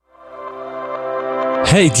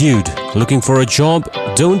Hey dude, looking for a job?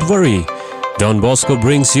 Don't worry. Don Bosco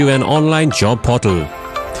brings you an online job portal.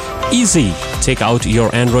 Easy. Take out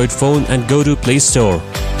your Android phone and go to Play Store.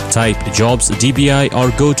 Type Jobs DBI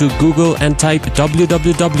or go to Google and type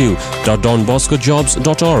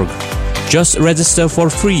www.donboscojobs.org. Just register for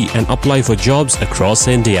free and apply for jobs across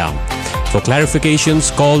India. For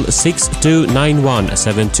clarifications, call 6291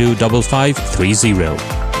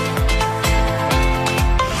 725530.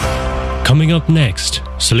 Coming up next,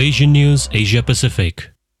 Salesian News Asia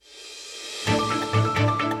Pacific.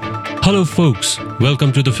 Hello folks,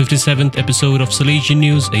 welcome to the 57th episode of Salesian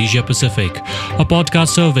News Asia Pacific, a podcast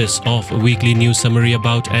service of a weekly news summary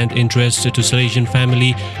about and interest to Salesian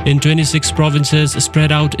family in 26 provinces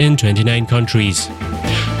spread out in 29 countries.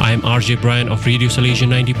 I am RJ Brian of Radio Salesian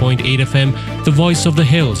 90.8 FM, the voice of the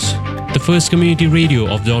hills, the first community radio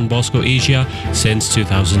of Don Bosco Asia since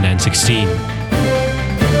 2016.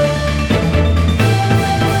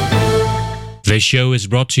 This show is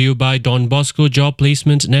brought to you by Don Bosco Job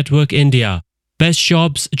Placement Network India. Best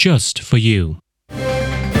jobs just for you.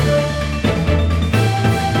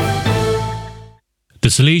 The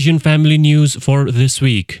Salesian Family News for this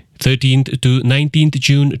week, 13th to 19th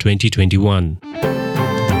June 2021.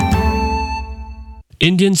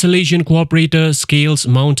 Indian Salesian Cooperator scales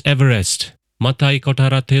Mount Everest. Mathai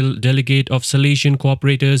Kotarathil, delegate of Salesian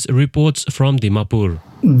Cooperators, reports from Dimapur.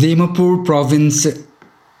 Dimapur Province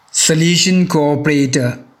Salesian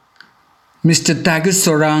Cooperator Mr.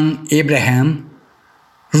 Tagessorang Abraham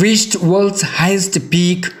reached world's highest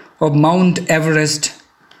peak of Mount Everest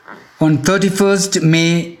on 31st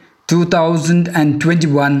May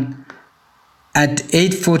 2021 at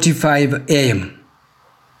 8:45 am.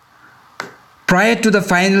 Prior to the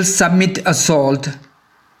final summit assault,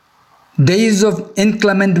 days of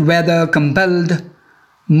inclement weather compelled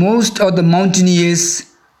most of the mountaineers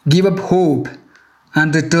give up hope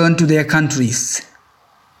and return to their countries.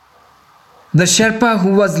 The Sherpa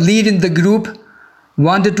who was leading the group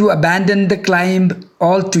wanted to abandon the climb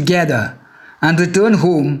altogether and return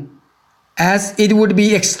home, as it would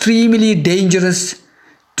be extremely dangerous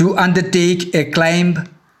to undertake a climb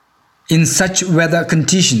in such weather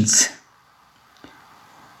conditions.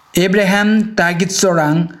 Abraham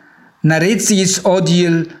Tagessorang narrates his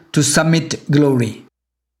ordeal to summit glory.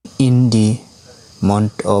 In the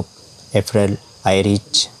month of April, I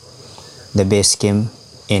reached the base camp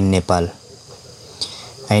in Nepal.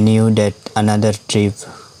 I knew that another trip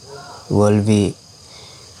will be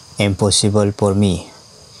impossible for me.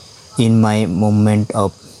 In my moment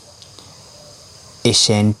of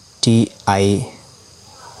anxiety, I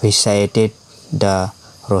recited the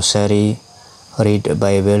Rosary, read the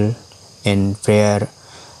Bible, and prayer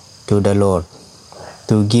to the Lord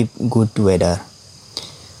to give good weather.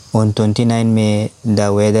 On 29 May,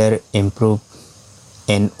 the weather improved,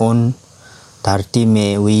 and on 30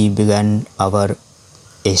 May we began our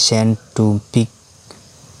ascent to peak,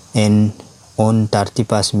 and on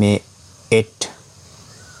 31st May at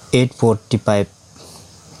 8:45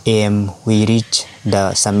 am we reached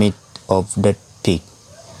the summit of that peak.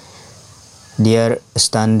 There,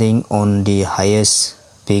 standing on the highest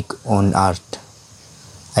peak on earth,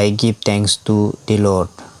 I give thanks to the Lord.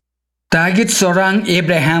 Tagessorang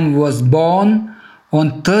Abraham was born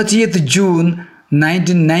on 30th June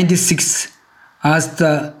 1996 as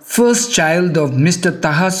the first child of Mr.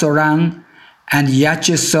 Taha Sorang and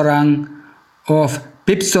Yache Sorang of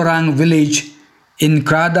Pipsorang village in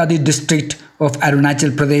Kradadi district of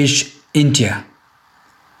Arunachal Pradesh, India.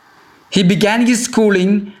 He began his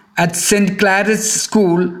schooling at St. Claret's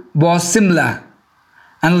School, Simla,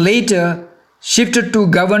 and later shifted to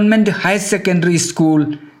Government High Secondary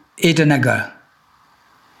School, Itanagar.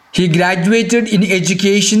 He graduated in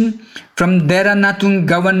education from Deranathung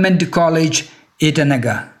Government College,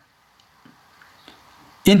 Itanagar.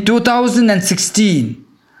 In 2016,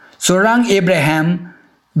 Sorang Abraham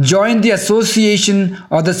joined the Association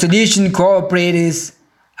of the Salesian Cooperators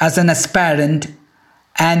as an aspirant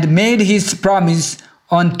and made his promise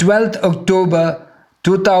on 12th October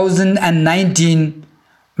 2019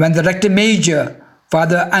 when the Rector Major,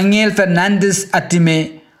 Father Angel Fernandez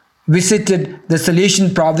Atime, visited the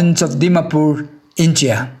Salesian province of Dimapur,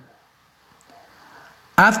 India.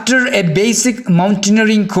 After a basic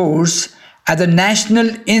mountaineering course at the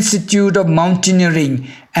National Institute of Mountaineering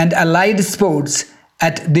and Allied Sports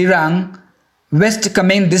at Dirang, West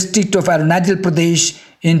Kameng district of Arunachal Pradesh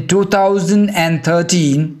in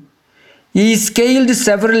 2013, he scaled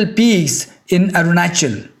several peaks in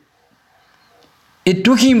Arunachal. It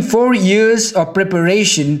took him 4 years of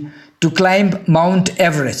preparation to climb Mount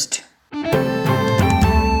Everest.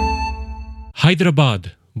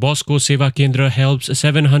 Hyderabad, Bosco Seva Kendra helps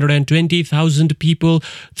 720,000 people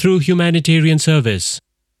through humanitarian service.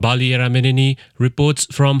 Bali Ramenini reports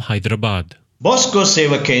from Hyderabad. Bosco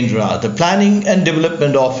Seva Kendra, the Planning and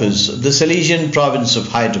Development Office of the Salesian Province of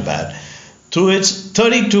Hyderabad, through its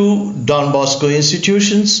 32 Don Bosco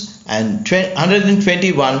institutions and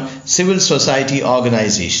 121 civil society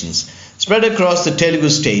organizations spread across the Telugu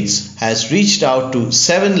states, has reached out to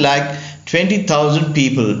 7,20,000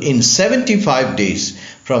 people in 75 days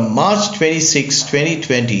from March 26,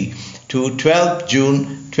 2020 to 12 June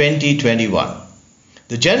 2021.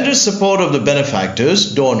 The generous support of the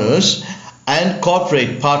benefactors, donors, and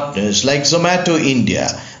corporate partners like Zomato India,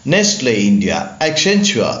 Nestle India,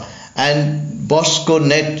 Accenture, and Bosco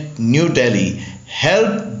Net New Delhi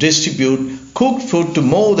helped distribute cooked food to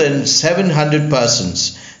more than 700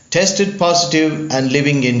 persons tested positive and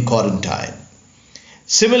living in quarantine.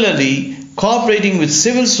 Similarly, cooperating with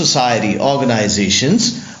civil society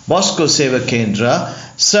organizations, Bosco Seva Kendra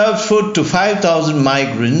served food to 5,000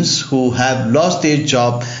 migrants who have lost their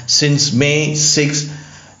job since May 6,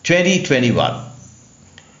 2021.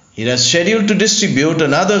 It has scheduled to distribute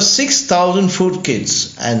another 6,000 food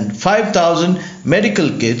kits and 5,000 medical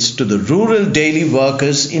kits to the rural daily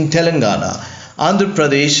workers in Telangana, Andhra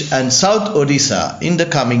Pradesh and South Odisha in the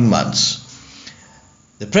coming months.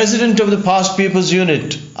 The President of the Past People's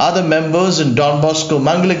Unit, other members in Don Bosco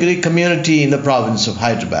Mangalagiri community in the province of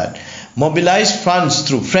Hyderabad mobilized funds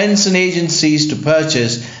through friends and agencies to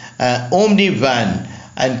purchase an Omni van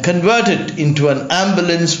and convert it into an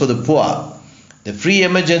ambulance for the poor. The free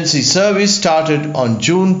emergency service started on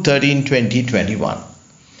June 13, 2021.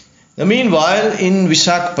 Meanwhile, in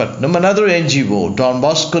Visakhapatnam, another NGO, Don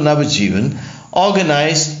Bosco Navajivan,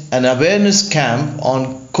 organized an awareness camp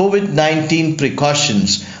on COVID-19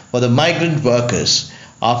 precautions for the migrant workers.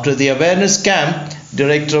 After the awareness camp,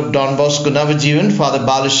 Director of Don Bosco Navajivan, Father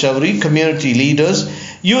Balashauri, community leaders,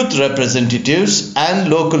 youth representatives and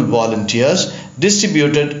local volunteers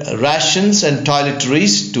distributed rations and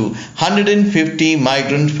toiletries to 150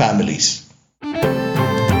 migrant families.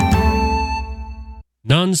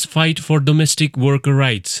 Nuns fight for domestic worker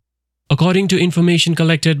rights. According to information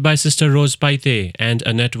collected by Sister Rose Paite and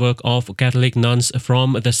a network of Catholic nuns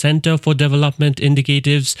from the Center for Development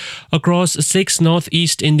Indicatives across 6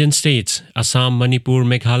 northeast Indian states, Assam, Manipur,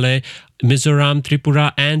 Meghalaya, Mizoram,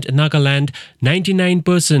 Tripura and Nagaland,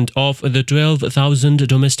 99% of the 12,000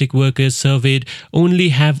 domestic workers surveyed only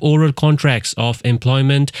have oral contracts of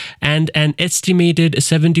employment, and an estimated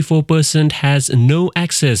 74% has no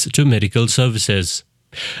access to medical services.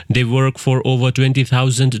 They work for over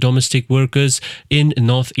 20,000 domestic workers in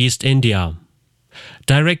northeast India.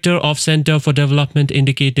 Director of Center for Development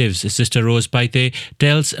Indicatives, Sister Rose Paite,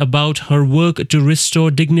 tells about her work to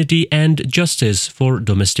restore dignity and justice for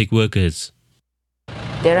domestic workers.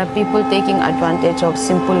 There are people taking advantage of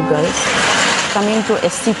simple girls, coming to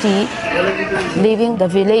STT, leaving the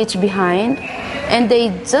village behind, and they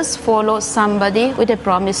just follow somebody with a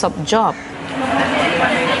promise of job.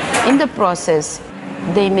 In the process,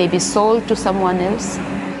 they may be sold to someone else.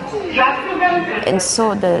 And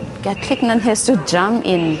so the Catholic nun has to jump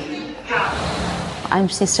in. I'm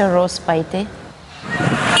Sister Rose Paite.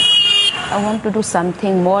 I want to do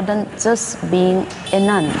something more than just being a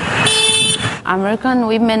nun. American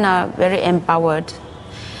women are very empowered.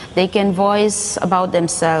 They can voice about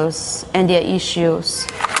themselves and their issues.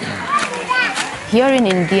 Here in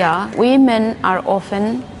India, women are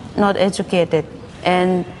often not educated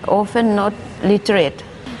and often not literate.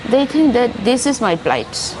 They think that this is my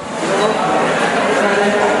plight.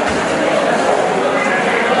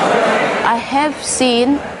 I have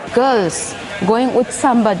seen girls going with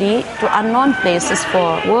somebody to unknown places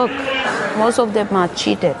for work. Most of them are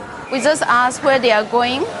cheated. We just ask where they are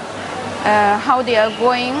going, how they are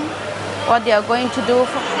going, what they are going to do.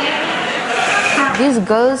 These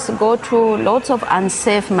girls go through lots of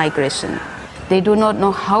unsafe migration. They do not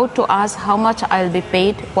know how to ask how much I'll be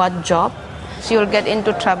paid, what job. She will get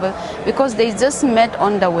into trouble because they just met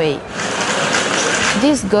on the way.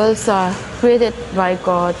 These girls are created by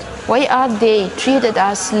God. Why are they treated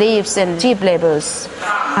as slaves and cheap laborers?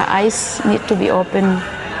 Our eyes need to be open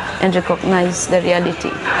and recognize the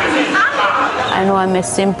reality. I know I'm a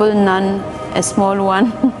simple nun, a small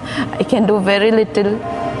one. I can do very little,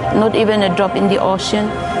 not even a drop in the ocean.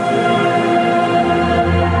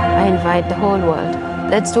 I invite the whole world.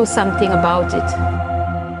 Let's do something about it.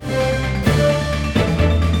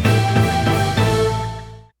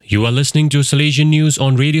 You are listening to Salesian News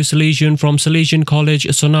on Radio Salesian from Salesian College,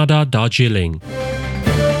 Sonada, Darjeeling.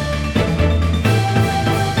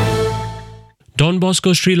 Don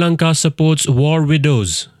Bosco Sri Lanka supports war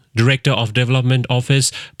widows. Director of Development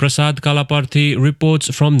Office Prasad Kalaparthi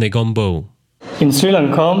reports from Negombo. In Sri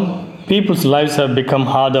Lanka, people's lives have become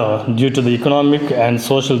harder due to the economic and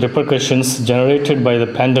social repercussions generated by the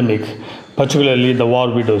pandemic, particularly the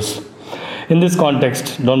war widows. In this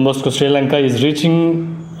context, Don Bosco Sri Lanka is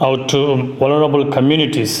reaching out to vulnerable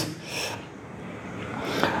communities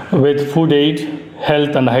with food aid,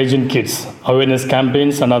 health and hygiene kits, awareness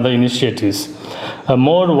campaigns and other initiatives. A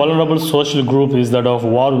more vulnerable social group is that of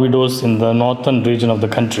war widows in the northern region of the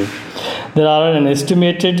country. There are an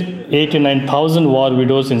estimated 89,000 war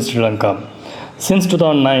widows in Sri Lanka. Since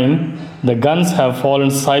 2009, the guns have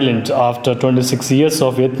fallen silent after 26 years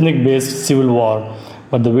of ethnic-based civil war,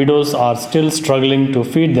 but the widows are still struggling to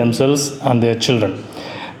feed themselves and their children.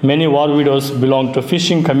 Many war widows belong to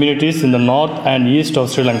fishing communities in the north and east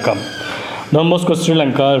of Sri Lanka. Don Bosco Sri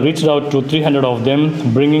Lanka reached out to 300 of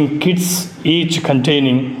them, bringing kits each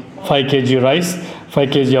containing 5 kg rice, 5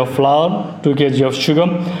 kg of flour, 2 kg of sugar,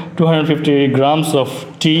 250 grams of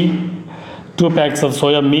tea, 2 packs of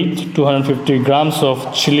soya meat, 250 grams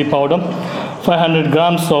of chili powder, 500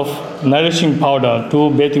 grams of nourishing powder, 2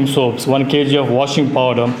 bathing soaps, 1 kg of washing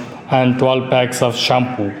powder, and 12 packs of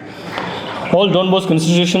shampoo. All Don Bosco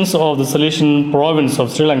institutions of the Salesian province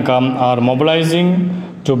of Sri Lanka are mobilizing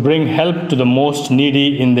to bring help to the most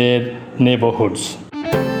needy in their neighborhoods.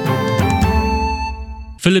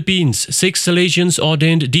 Philippines, 6 Salesians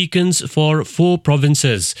ordained deacons for 4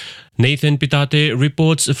 provinces. Nathan Pitate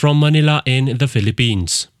reports from Manila in the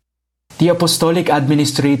Philippines. The Apostolic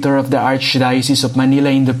Administrator of the Archdiocese of Manila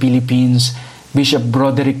in the Philippines, Bishop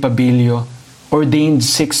Broderick Pabilio, ordained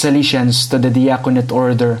 6 Salesians to the diaconate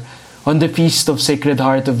order on the Feast of Sacred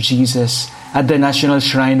Heart of Jesus at the National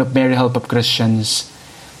Shrine of Mary Help of Christians.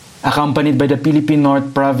 Accompanied by the Philippine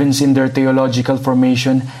North Province in their theological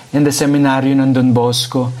formation in the Seminarium ng Don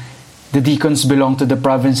Bosco, the deacons belong to the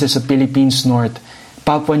provinces of Philippines North,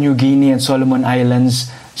 Papua New Guinea and Solomon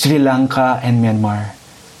Islands, Sri Lanka and Myanmar.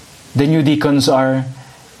 The new deacons are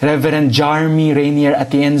Reverend Jarmy Rainier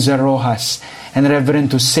Atienza Rojas and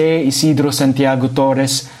Reverend Jose Isidro Santiago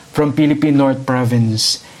Torres from Philippine North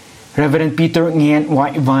Province, Reverend Peter Nguyen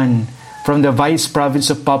Waivan from the Vice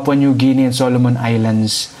Province of Papua New Guinea and Solomon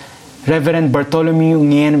Islands, Reverend Bartholomew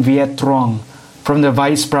Nguyen Viet Trong from the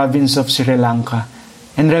Vice Province of Sri Lanka,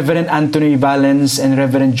 and Reverend Anthony Valens and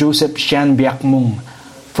Reverend Joseph Sian Biakmung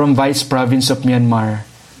from Vice Province of Myanmar.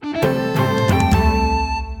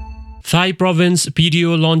 Thai province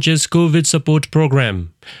PDO launches COVID support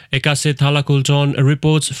program. Ekasit Halakulton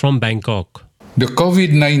reports from Bangkok. The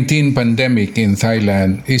COVID-19 pandemic in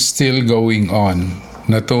Thailand is still going on,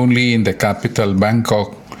 not only in the capital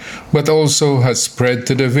Bangkok, but also has spread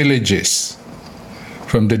to the villages.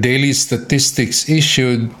 From the daily statistics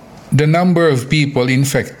issued, the number of people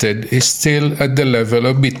infected is still at the level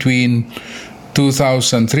of between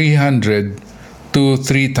 2,300 to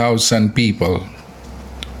 3,000 people.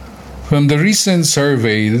 From the recent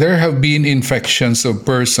survey, there have been infections of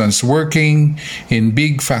persons working in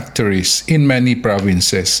big factories in many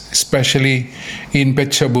provinces, especially in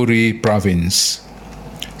Phetchaburi province.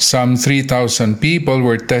 Some 3,000 people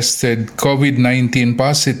were tested COVID-19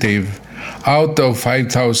 positive out of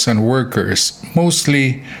 5,000 workers,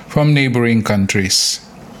 mostly from neighboring countries.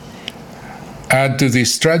 Add to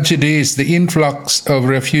this tragedy is the influx of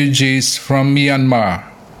refugees from Myanmar.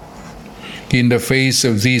 In the face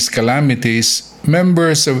of these calamities,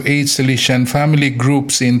 members of 8 Salesian family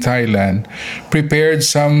groups in Thailand prepared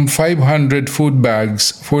some 500 food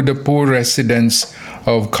bags for the poor residents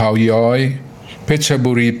of Khao Yai,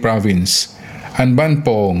 Phetchaburi Province, and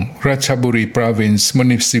Banpong, Ratchaburi Province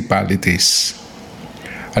municipalities.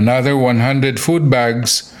 Another 100 food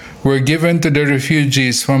bags were given to the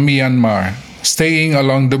refugees from Myanmar, staying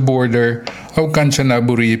along the border of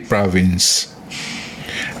Kanchanaburi Province.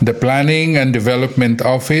 The Planning and Development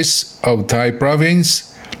Office of Thai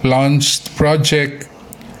Province launched Project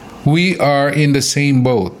We Are in the Same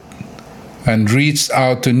Boat and reached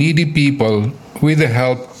out to needy people with the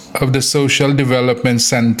help of the Social Development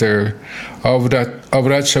Center of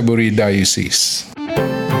Ratchaburi Diocese.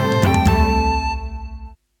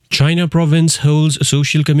 China Province holds a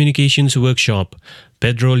social communications workshop.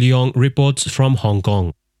 Pedro Leong reports from Hong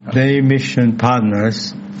Kong. Lay mission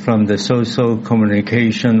partners from the Social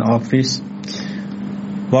Communication Office,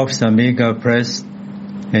 Vox Amiga Press,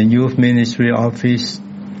 and Youth Ministry Office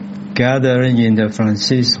gathering in the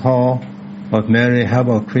Francis Hall of Mary Help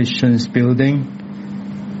of Christians building,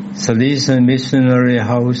 Salesian Missionary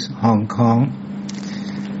House, Hong Kong,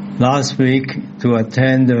 last week to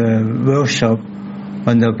attend the workshop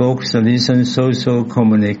on the book Salesian Social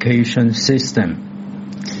Communication System.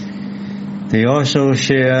 They also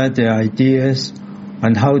share their ideas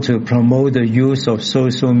on how to promote the use of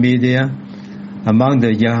social media among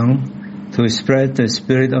the young to spread the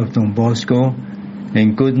spirit of Don Bosco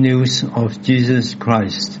and good news of Jesus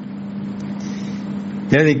Christ.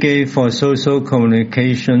 Delegate for Social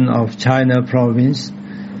Communication of China Province,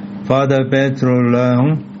 Father Pedro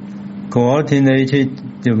Leung,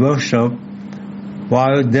 coordinated the workshop,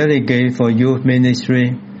 while Delegate for Youth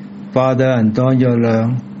Ministry, Father Antonio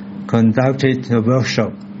Leung, conducted the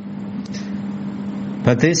workshop.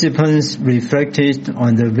 Participants reflected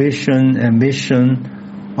on the vision and mission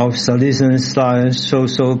of Salesian-style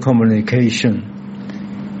social communication.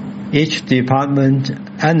 Each department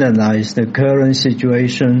analyzed the current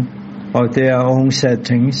situation of their own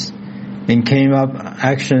settings and came up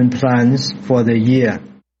action plans for the year.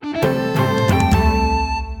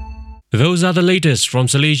 Those are the latest from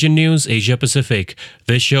Salesian News Asia Pacific.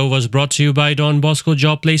 This show was brought to you by Don Bosco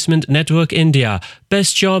Job Placement Network India.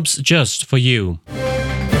 Best jobs just for you.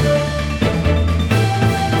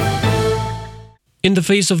 In the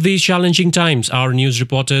face of these challenging times, our news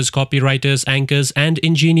reporters, copywriters, anchors and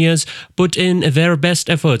engineers put in their best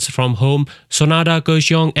efforts from home, Sonada,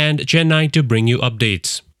 Kaohsiung and Chennai to bring you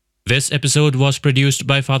updates. This episode was produced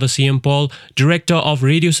by Father C.M. Paul, Director of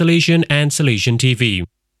Radio Salesian and Salesian TV.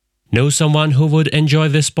 Know someone who would enjoy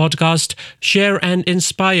this podcast? Share and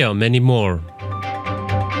inspire many more.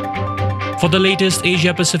 For the latest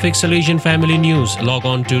Asia Pacific Salesian family news, log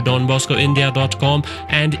on to donboscoindia.com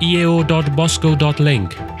and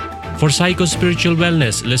eao.bosco.link. For psycho-spiritual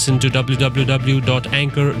wellness, listen to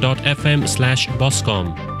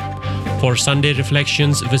www.anchor.fm/boscom. For Sunday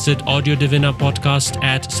reflections, visit Audio Divina podcast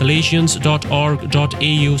at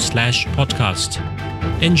salesians.org.au/podcast.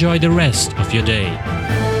 Enjoy the rest of your day.